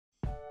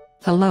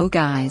Hello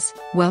guys,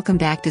 welcome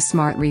back to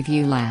Smart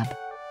Review Lab.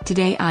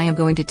 Today I am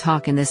going to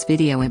talk in this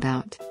video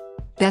about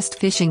best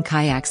fishing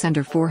kayaks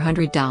under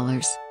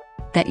 $400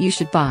 that you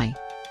should buy.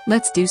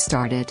 Let's do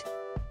started.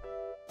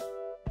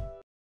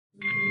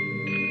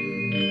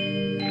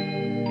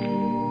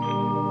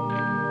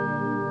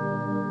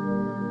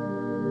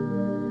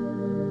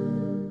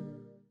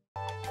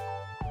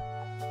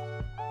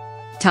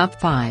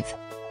 Top 5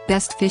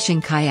 Best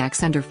Fishing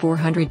Kayaks Under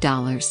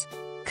 $400.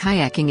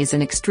 Kayaking is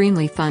an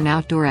extremely fun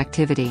outdoor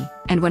activity,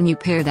 and when you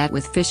pair that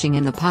with fishing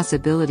and the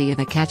possibility of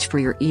a catch for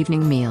your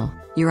evening meal,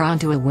 you're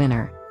onto a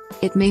winner.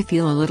 It may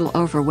feel a little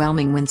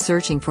overwhelming when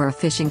searching for a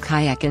fishing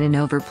kayak in an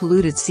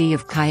overpolluted sea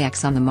of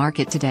kayaks on the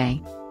market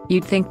today.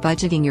 You'd think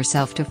budgeting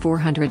yourself to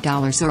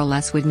 $400 or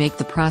less would make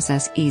the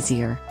process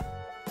easier.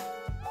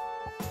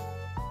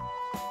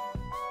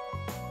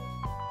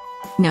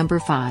 Number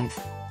 5.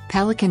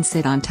 Pelican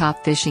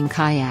Sit-on-Top Fishing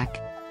Kayak.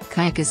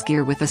 Kayak is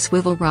gear with a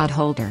swivel rod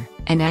holder,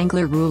 an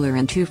angler ruler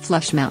and 2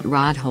 flush mount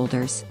rod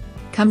holders.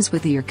 Comes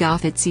with the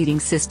Ergofit seating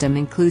system,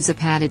 includes a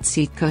padded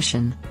seat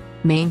cushion.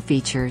 Main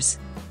features: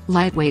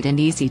 lightweight and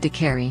easy to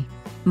carry.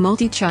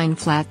 Multi-chine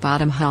flat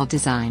bottom hull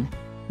design.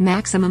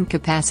 Maximum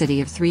capacity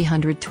of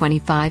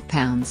 325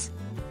 pounds.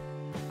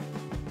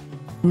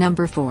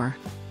 Number 4.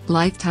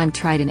 Lifetime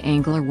Trident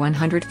Angler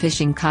 100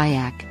 Fishing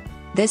Kayak.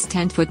 This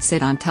 10-foot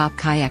sit-on-top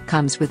kayak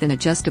comes with an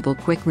adjustable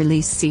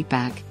quick-release seat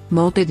back,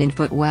 molded in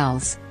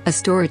footwells, a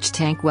storage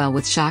tank well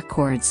with shock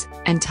cords,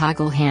 and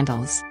toggle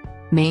handles.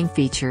 Main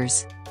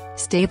features: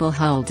 stable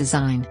hull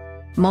design.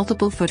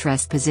 Multiple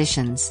footrest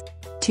positions.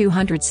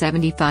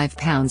 275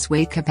 pounds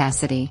weight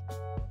capacity.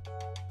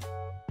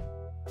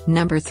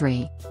 Number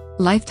 3.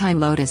 Lifetime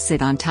Lotus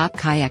Sit-on-Top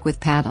Kayak with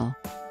Paddle.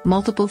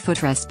 Multiple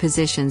footrest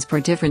positions for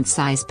different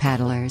size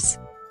paddlers.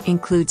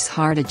 Includes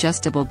hard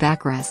adjustable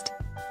backrest.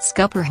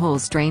 Scupper hole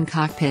strain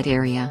cockpit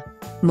area.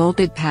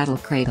 Molded paddle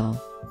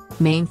cradle.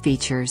 Main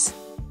features: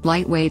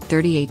 lightweight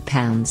 38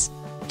 pounds.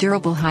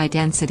 Durable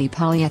high-density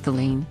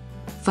polyethylene.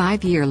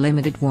 5-year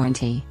limited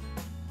warranty.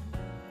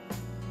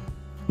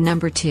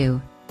 Number 2.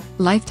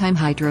 Lifetime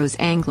Hydros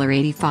Angler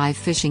 85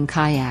 Fishing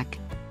Kayak.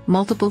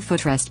 Multiple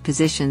footrest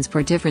positions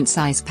for different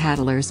size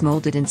paddlers,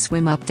 molded in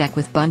swim-up deck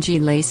with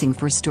bungee lacing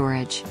for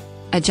storage.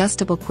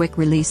 Adjustable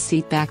quick-release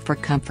seat back for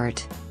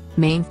comfort.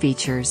 Main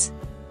features: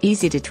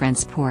 easy to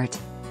transport.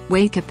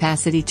 Weight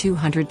capacity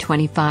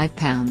 225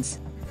 pounds.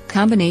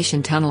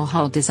 Combination tunnel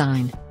hull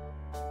design.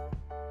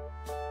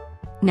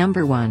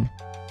 Number 1.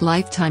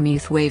 Lifetime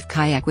Youth Wave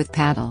Kayak with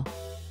Paddle.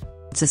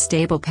 It's a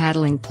stable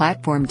paddling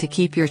platform to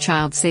keep your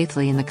child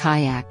safely in the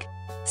kayak.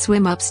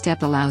 Swim-up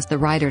step allows the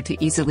rider to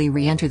easily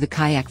re-enter the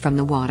kayak from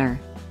the water.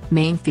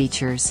 Main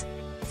features: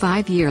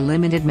 5-year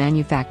limited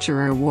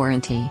manufacturer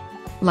warranty.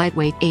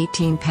 Lightweight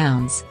 18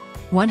 pounds.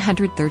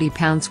 130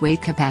 pounds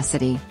weight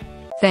capacity.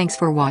 Thanks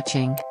for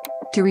watching.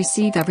 To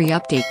receive every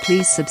update,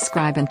 please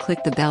subscribe and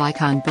click the bell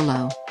icon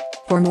below.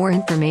 For more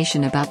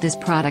information about this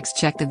products,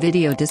 check the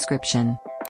video description.